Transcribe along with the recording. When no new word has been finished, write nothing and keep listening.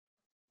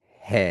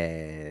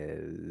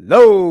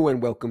Hello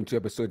and welcome to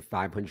episode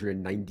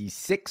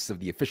 596 of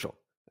the official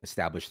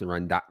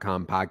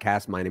EstablishTheRun.com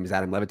podcast. My name is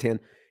Adam Levitan.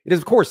 It is,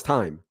 of course,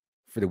 time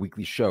for the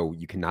weekly show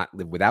you cannot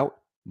live without,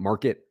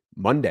 Market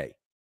Monday.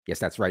 Yes,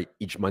 that's right.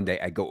 Each Monday,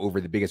 I go over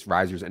the biggest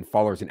risers and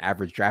fallers in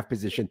average draft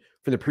position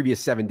for the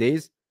previous 7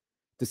 days,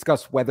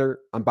 discuss whether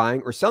I'm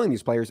buying or selling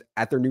these players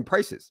at their new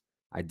prices.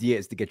 Idea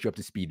is to get you up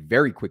to speed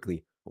very quickly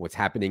on what's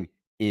happening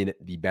in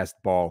the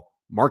best ball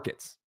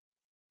markets.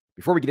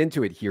 Before we get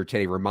into it here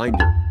today,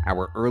 reminder,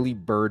 our early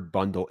bird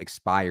bundle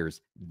expires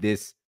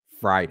this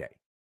Friday.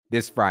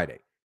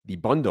 The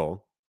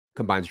bundle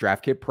combines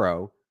Draft Kit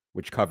Pro,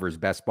 which covers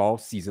best ball,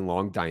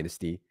 season-long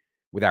Dynasty,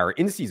 with our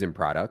in-season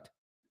product,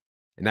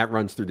 and that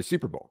runs through the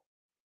Super Bowl.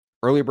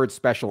 Early bird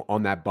special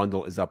on that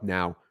bundle is up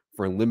now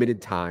for a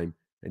limited time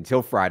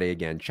until Friday.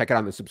 Again, check it out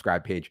on the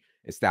subscribe page,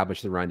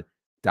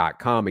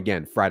 EstablishTheRun.com.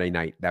 Again, Friday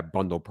night, that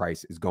bundle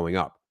price is going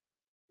up.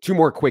 Two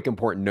more quick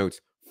important notes.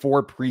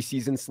 4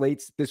 preseason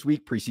slates this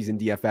week, preseason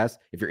DFS.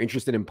 If you're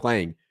interested in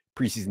playing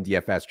preseason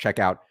DFS, check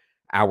out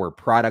our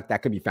product.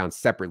 That can be found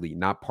separately,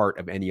 not part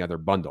of any other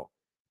bundle.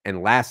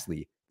 And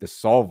lastly, the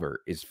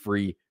solver is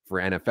free for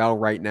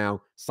NFL right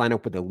now. Sign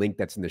up with the link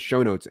that's in the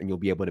show notes and you'll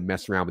be able to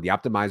mess around with the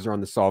optimizer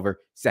on the solver,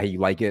 say how you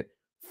like it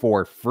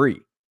for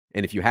free.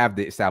 And if you have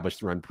the Established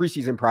to Run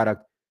preseason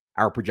product,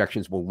 our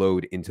projections will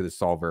load into the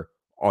solver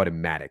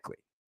automatically.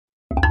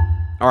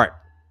 All right.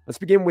 Let's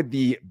begin with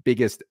the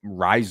biggest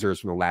risers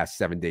from the last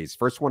 7 days.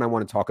 First one I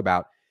want to talk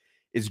about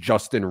is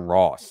Justin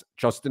Ross.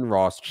 Justin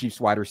Ross,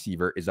 Chiefs wide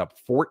receiver, is up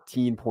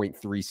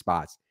 14.3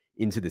 spots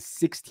into the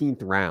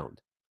 16th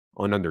round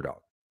on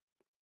Underdog.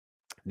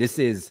 This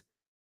is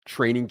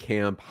training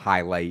camp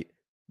highlight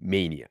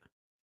mania.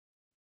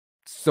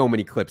 So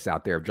many clips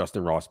out there of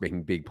Justin Ross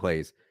making big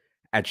plays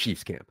at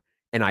Chiefs camp.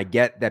 And I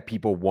get that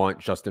people want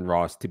Justin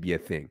Ross to be a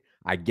thing.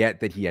 I get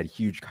that he had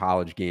huge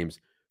college games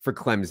for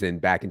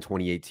Clemson back in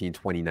 2018,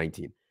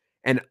 2019.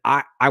 And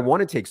I want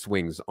to take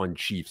swings on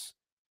Chiefs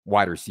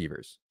wide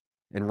receivers.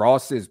 And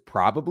Ross is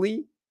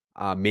probably,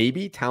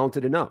 maybe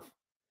talented enough.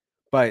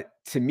 But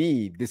to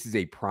me, this is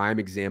a prime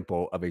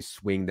example of a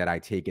swing that I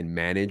take in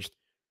managed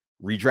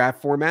redraft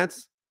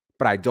formats,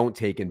 but I don't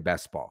take in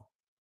best ball.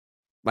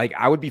 Like,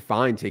 I would be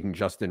fine taking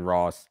Justin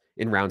Ross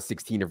in round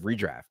 16 of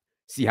redraft,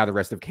 see how the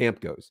rest of camp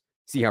goes,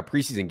 see how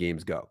preseason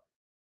games go,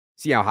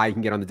 see how high he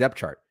can get on the depth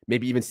chart.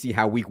 Maybe even see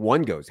how week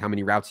 1 goes, how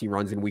many routes he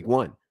runs in week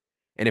 1.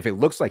 And if it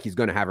looks like he's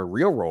going to have a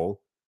real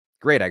role,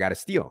 great, I got a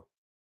steal.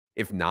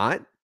 If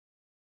not,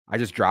 I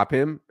just drop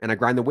him and I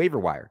grind the waiver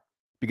wire.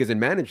 Because in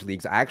managed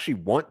leagues, I actually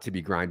want to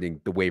be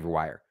grinding the waiver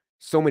wire.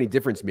 So many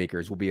difference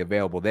makers will be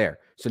available there.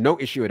 So no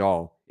issue at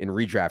all in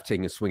redraft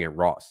taking a swing at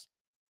Ross.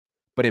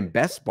 But in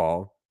best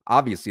ball,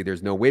 obviously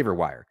there's no waiver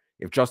wire.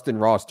 If Justin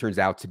Ross turns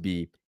out to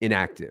be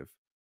inactive,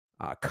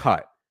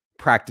 cut,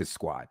 practice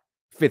squad,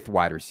 5th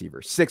wide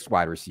receiver, 6th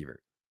wide receiver,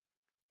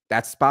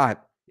 that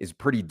spot is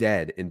pretty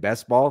dead in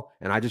best ball,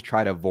 and I just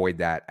try to avoid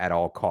that at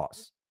all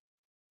costs.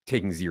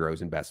 Taking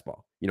zeros in best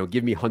ball. You know,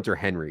 give me Hunter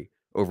Henry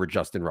over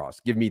Justin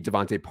Ross. Give me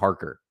Devontae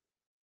Parker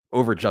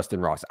over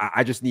Justin Ross.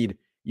 I just need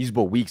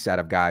usable weeks out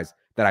of guys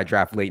that I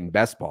draft late in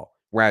best ball.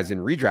 Whereas in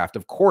redraft,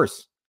 of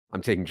course,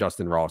 I'm taking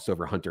Justin Ross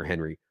over Hunter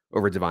Henry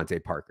over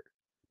Devontae Parker.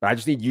 But I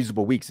just need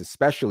usable weeks,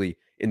 especially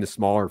in the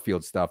smaller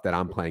field stuff that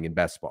I'm playing in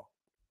best ball.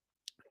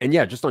 And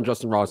yeah, just on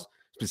Justin Ross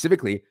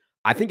specifically,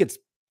 I think it's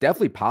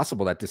definitely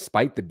possible that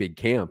despite the big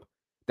camp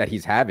that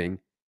he's having,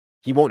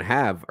 he won't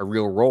have a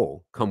real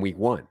role come week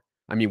 1.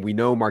 I mean, we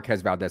know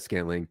Marquez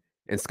Valdez-Scantling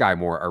and Sky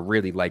Moore are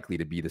really likely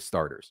to be the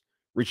starters.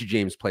 Richie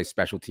James plays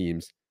special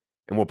teams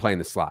and will play in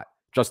the slot.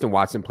 Justin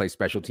Watson plays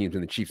special teams,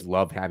 and the Chiefs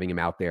love having him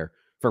out there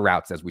for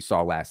routes, as we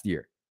saw last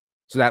year.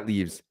 So that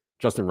leaves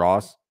Justin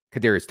Ross,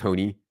 Kadarius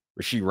Toney,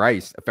 Rashee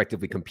Rice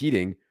effectively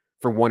competing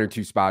for 1 or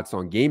 2 spots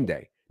on game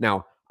day.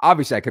 Now,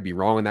 obviously, I could be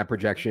wrong on that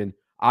projection.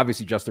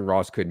 Obviously, Justin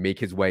Ross could make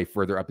his way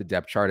further up the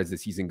depth chart as the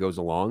season goes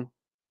along.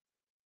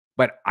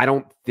 But I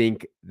don't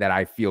think that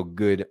I feel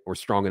good or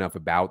strong enough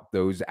about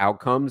those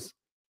outcomes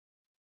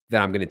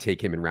that I'm going to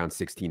take him in round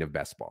 16 of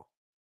best ball.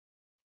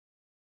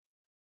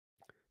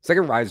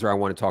 Second riser I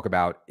want to talk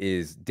about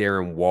is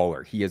Darren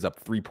Waller. He is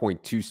up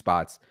 3.2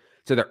 spots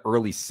to the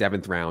early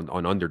 7th round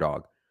on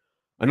Underdog.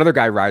 Another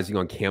guy rising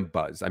on camp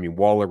buzz. I mean,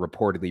 Waller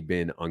reportedly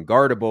been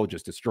unguardable,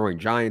 just destroying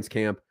Giants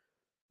camp.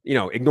 You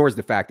know, ignores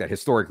the fact that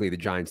historically the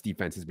Giants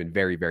defense has been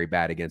very, very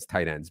bad against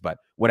tight ends, but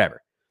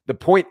whatever. The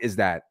point is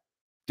that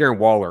Darren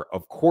Waller,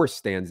 of course,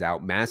 stands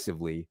out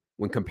massively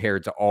when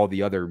compared to all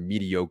the other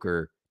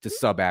mediocre to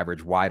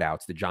sub-average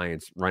wideouts the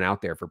Giants run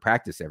out there for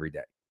practice every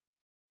day.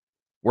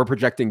 We're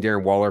projecting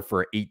Darren Waller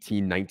for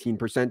 18,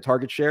 19%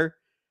 target share,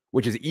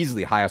 which is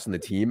easily highest on the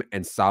team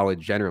and solid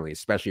generally,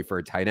 especially for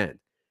a tight end.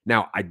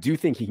 Now, I do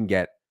think he can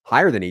get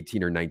higher than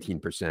 18 or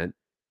 19%,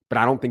 but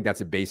I don't think that's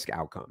a base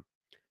outcome.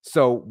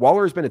 So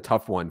Waller has been a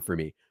tough one for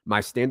me.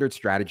 My standard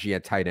strategy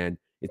at tight end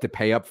is to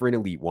pay up for an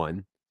elite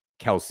one,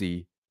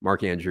 Kelsey,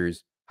 Mark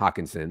Andrews,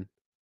 Hawkinson,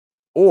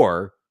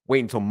 or wait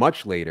until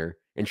much later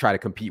and try to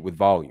compete with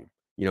volume.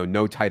 You know,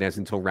 no tight ends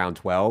until round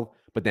 12,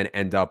 but then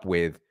end up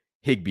with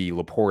Higbee,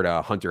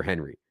 Laporta, Hunter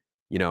Henry.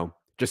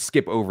 Just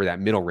skip over that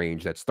middle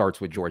range that starts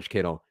with George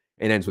Kittle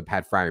and ends with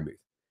Pat Freiermuth.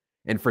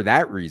 And for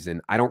that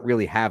reason, I don't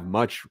really have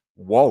much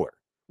Waller,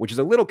 which is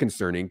a little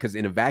concerning because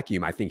in a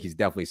vacuum, I think he's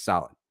definitely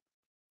solid.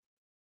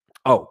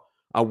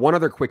 One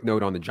other quick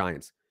note on the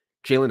Giants.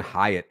 Jalen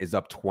Hyatt is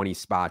up 20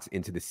 spots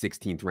into the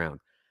 16th round.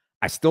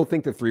 I still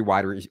think the three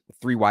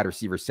wide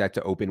receiver set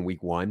to open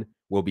week 1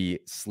 will be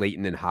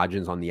Slayton and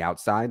Hodgins on the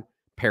outside,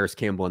 Paris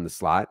Campbell in the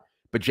slot.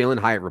 But Jalen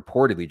Hyatt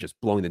reportedly just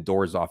blowing the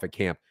doors off at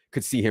camp.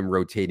 Could see him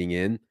rotating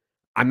in.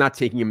 I'm not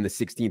taking him in the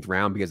 16th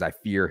round because I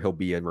fear he'll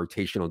be a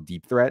rotational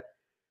deep threat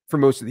for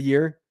most of the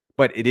year.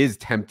 But it is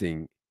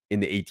tempting in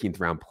the 18th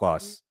round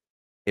plus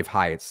if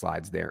Hyatt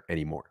slides there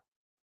anymore.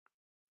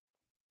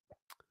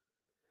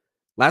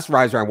 Last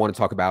riser I want to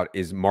talk about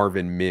is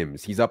Marvin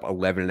Mims. He's up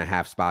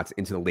 11.5 spots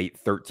into the late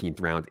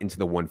 13th round, into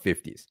the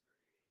 150s.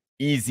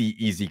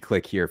 Easy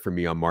click here for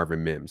me on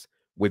Marvin Mims.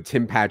 With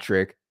Tim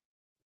Patrick,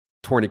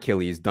 torn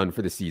Achilles, done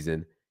for the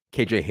season,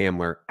 KJ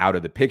Hamler out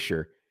of the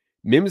picture,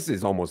 Mims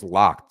is almost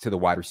locked to the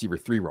wide receiver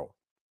 3 role.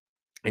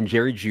 And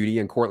Jerry Jeudy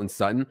and Cortland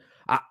Sutton,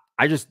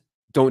 I just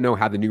don't know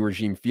how the new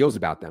regime feels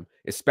about them,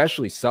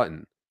 especially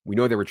Sutton. We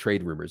know there were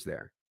trade rumors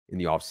there in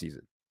the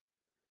offseason.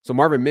 So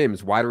Marvin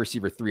Mims, wide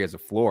receiver 3 as a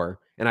floor.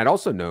 And I'd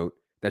also note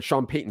that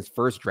Sean Payton's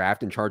first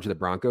draft in charge of the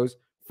Broncos,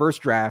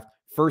 first draft,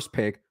 first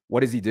pick, what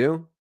does he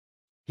do?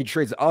 He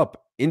trades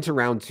up into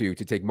round 2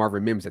 to take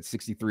Marvin Mims at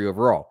 63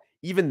 overall,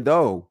 even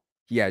though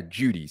he had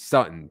Jeudy,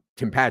 Sutton,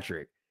 Tim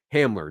Patrick,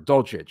 Hamler,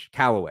 Dulcich,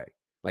 Callaway.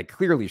 Like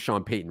clearly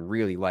Sean Payton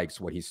really likes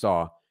what he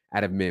saw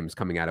out of Mims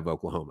coming out of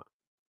Oklahoma.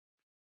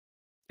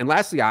 And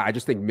lastly, I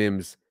just think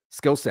Mims'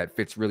 skill set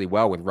fits really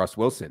well with Russ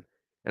Wilson.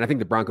 And I think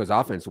the Broncos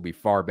offense will be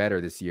far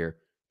better this year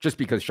just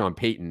because Sean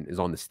Payton is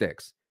on the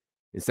sticks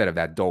instead of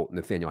that dolt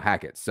Nathaniel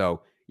Hackett.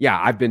 So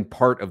yeah, I've been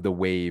part of the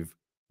wave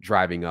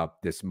driving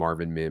up this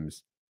Marvin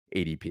Mims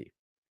ADP.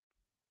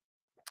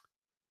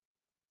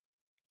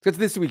 Because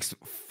this week's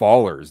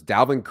fallers,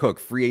 Dalvin Cook,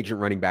 free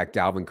agent running back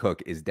Dalvin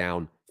Cook is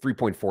down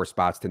 3.4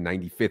 spots to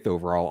 95th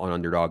overall on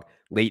Underdog,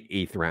 late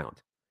 8th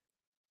round.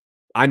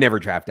 I never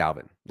draft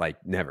Dalvin, like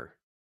never.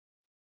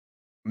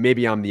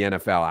 Maybe I'm the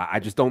NFL. I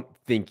just don't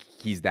think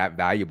he's that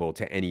valuable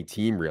to any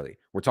team, really.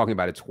 We're talking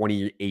about a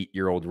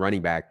 28-year-old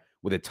running back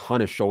with a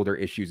ton of shoulder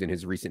issues in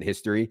his recent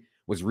history.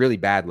 Was really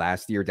bad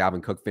last year.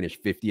 Dalvin Cook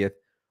finished 50th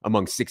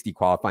among 60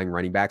 qualifying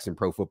running backs in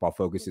Pro Football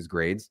Focus's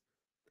grades.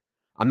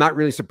 I'm not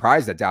really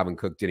surprised that Dalvin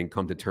Cook didn't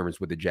come to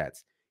terms with the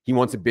Jets. He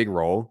wants a big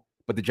role,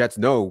 but the Jets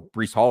know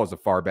Breece Hall is a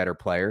far better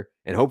player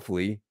and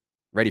hopefully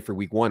ready for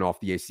week 1 off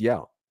the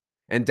ACL.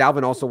 And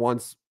Dalvin also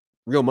wants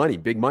real money,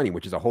 big money,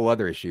 which is a whole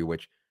other issue,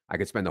 which I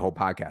could spend the whole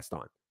podcast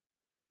on.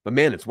 But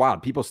man, it's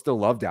wild. People still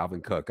love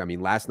Dalvin Cook. I mean,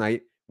 last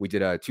night we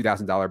did a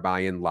 $2,000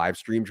 buy-in live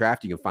stream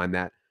draft. You can find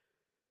that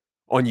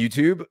on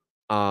YouTube.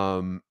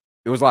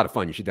 It was a lot of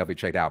fun. You should definitely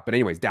check it out. But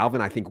anyways,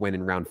 Dalvin, I think, went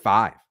in round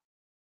 5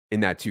 in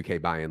that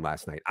 2K buy-in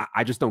last night.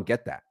 I just don't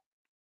get that.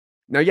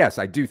 Now, yes,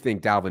 I do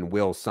think Dalvin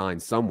will sign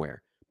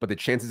somewhere, but the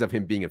chances of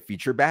him being a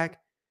feature back,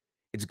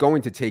 it's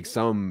going to take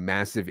some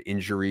massive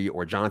injury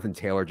or Jonathan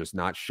Taylor just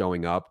not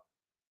showing up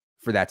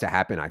for that to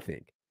happen, I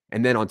think.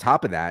 And then on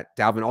top of that,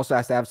 Dalvin also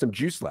has to have some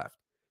juice left.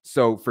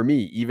 So for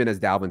me, even as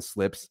Dalvin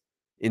slips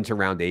into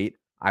round 8,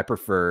 I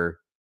prefer,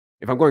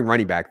 if I'm going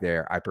running back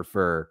there, I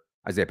prefer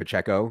Isaiah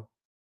Pacheco,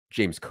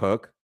 James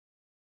Cook,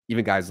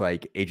 even guys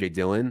like A.J.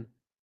 Dillon,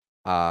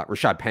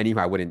 Rashad Penny, who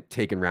I wouldn't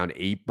take in round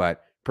 8,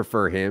 but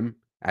prefer him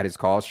at his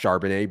cost,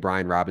 Charbonnet,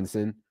 Brian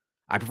Robinson.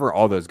 I prefer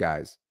all those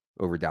guys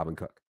over Dalvin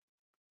Cook.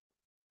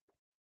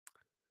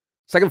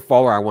 Second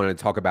faller I wanted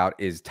to talk about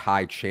is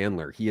Ty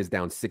Chandler. He is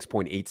down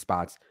 6.8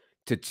 spots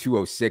to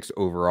 206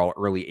 overall,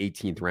 early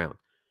 18th round.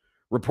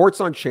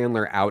 Reports on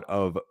Chandler out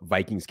of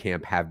Vikings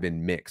camp have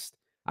been mixed.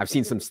 I've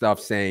seen some stuff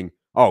saying,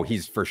 oh,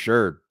 he's for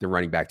sure the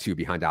running back 2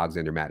 behind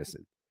Alexander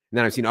Mattison. And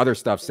then I've seen other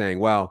stuff saying,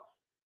 well,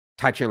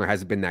 Ty Chandler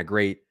hasn't been that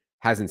great,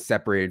 hasn't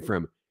separated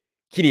from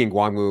Kenny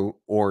Ngwangwu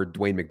or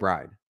Dwayne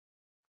McBride.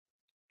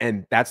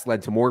 And that's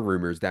led to more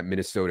rumors that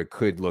Minnesota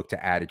could look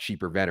to add a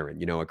cheaper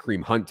veteran, a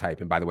Kareem Hunt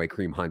type. And by the way,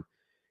 Kareem Hunt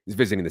is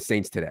visiting the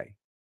Saints today.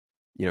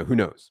 Who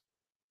knows?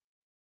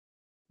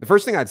 The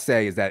first thing I'd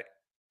say is that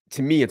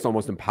to me, it's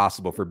almost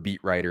impossible for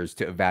beat writers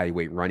to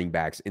evaluate running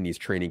backs in these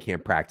training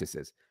camp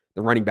practices.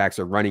 The running backs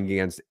are running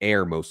against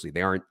air mostly.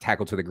 They aren't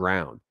tackled to the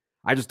ground.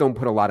 I just don't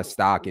put a lot of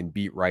stock in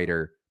beat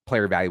writer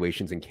player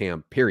evaluations in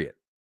camp, period.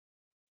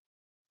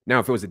 Now,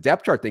 if it was a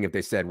depth chart thing, if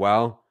they said,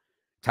 well,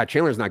 Ty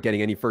Chandler's not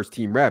getting any first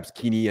team reps,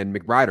 Keeney and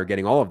McBride are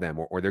getting all of them,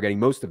 or they're getting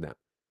most of them.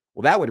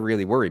 Well, that would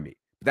really worry me.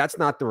 But that's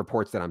not the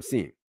reports that I'm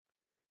seeing.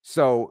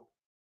 So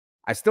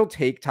I still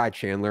take Ty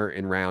Chandler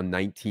in round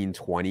 19,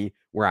 20,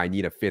 where I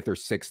need a 5th or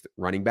 6th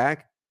running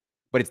back,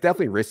 but it's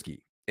definitely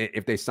risky.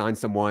 If they sign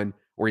someone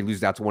or he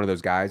loses out to one of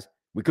those guys,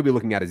 we could be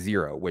looking at a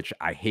 0, which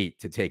I hate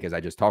to take, as I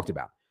just talked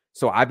about.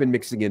 So I've been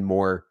mixing in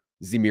more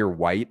Zamir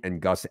White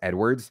and Gus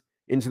Edwards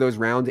into those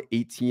round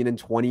 18 and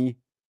 20,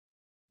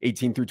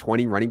 18 through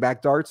 20 running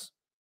back darts.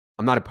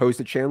 I'm not opposed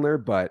to Chandler,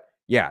 but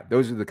yeah,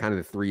 those are the kind of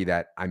the 3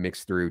 that I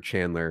mix through: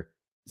 Chandler,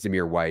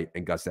 Zamir White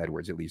and Gus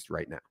Edwards, at least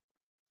right now.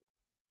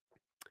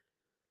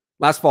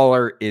 Last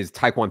faller is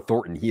Tyquan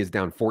Thornton. He is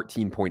down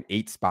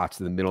 14.8 spots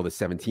to the middle of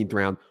the 17th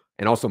round.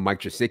 And also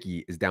Mike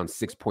Gesicki is down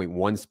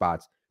 6.1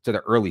 spots to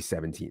the early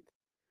 17th.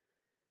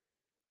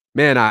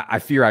 Man, I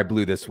fear I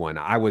blew this one.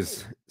 I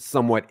was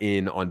somewhat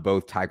in on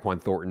both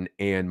Tyquan Thornton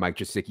and Mike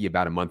Gesicki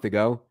about a month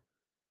ago.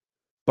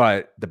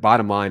 But the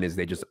bottom line is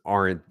they just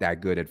aren't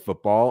that good at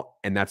football.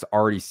 And that's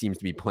already seems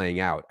to be playing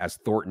out, as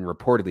Thornton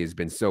reportedly has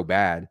been so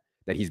bad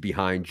that he's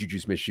behind Juju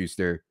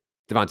Smith-Schuster,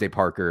 Devontae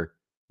Parker,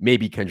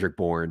 maybe Kendrick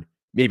Bourne,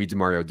 maybe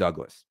Demario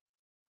Douglas.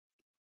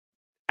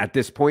 At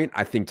this point,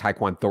 I think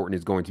Tyquan Thornton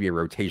is going to be a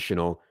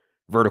rotational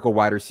vertical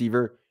wide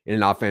receiver in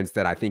an offense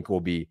that I think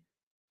will be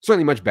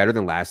certainly much better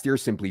than last year,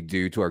 simply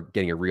due to our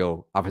getting a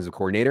real offensive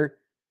coordinator,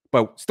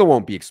 but still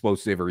won't be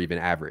explosive or even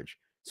average.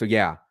 So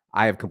yeah,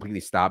 I have completely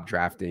stopped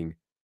drafting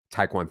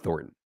Tyquan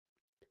Thornton.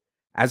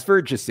 As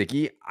for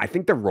Gesicki, I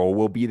think the role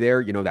will be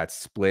there, that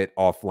split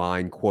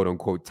offline, quote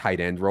unquote, tight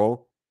end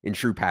role in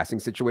true passing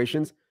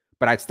situations.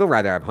 But I'd still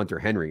rather have Hunter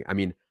Henry. I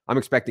mean, I'm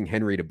expecting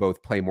Henry to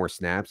both play more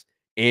snaps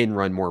and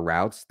run more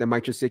routes than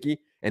Mike Gesicki.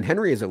 And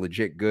Henry is a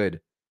legit good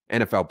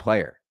NFL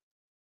player.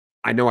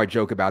 I know I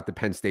joke about the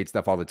Penn State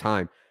stuff all the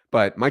time,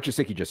 but Mike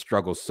Gesicki just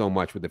struggles so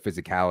much with the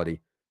physicality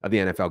of the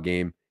NFL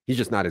game. He's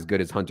just not as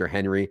good as Hunter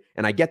Henry.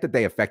 And I get that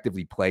they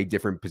effectively play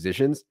different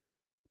positions,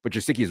 but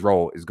Gesicki's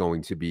role is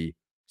going to be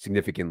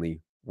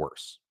significantly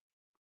worse.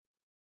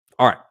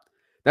 All right.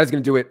 That's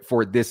going to do it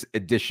for this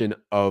edition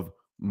of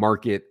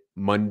Market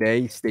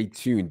Monday. Stay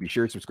tuned. Be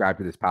sure to subscribe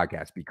to this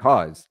podcast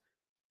because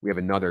we have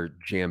another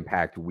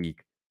jam-packed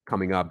week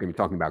coming up. Going to be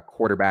talking about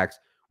quarterbacks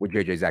with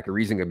JJ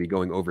Zachariason. Going to be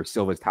going over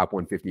Silva's top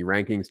 150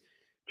 rankings,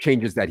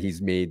 changes that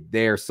he's made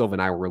there. Silva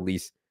and I will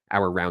release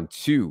our round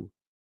 2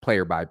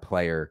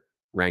 player-by-player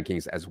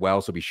rankings as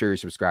well. So be sure to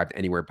subscribe to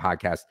anywhere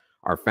podcasts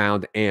are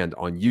found, and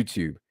on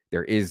YouTube.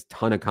 There is a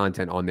ton of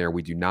content on there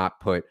we do not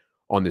put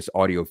on this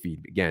audio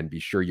feed. Again, be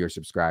sure you're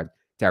subscribed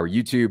to our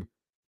YouTube.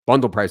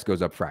 Bundle price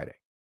goes up Friday.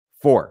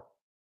 For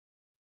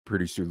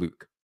producer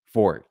Luke,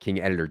 for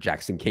King Editor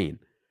Jackson Kane,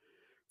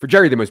 for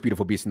Jerry, the most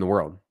beautiful beast in the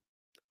world,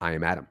 I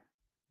am Adam.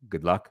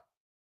 Good luck,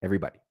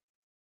 everybody.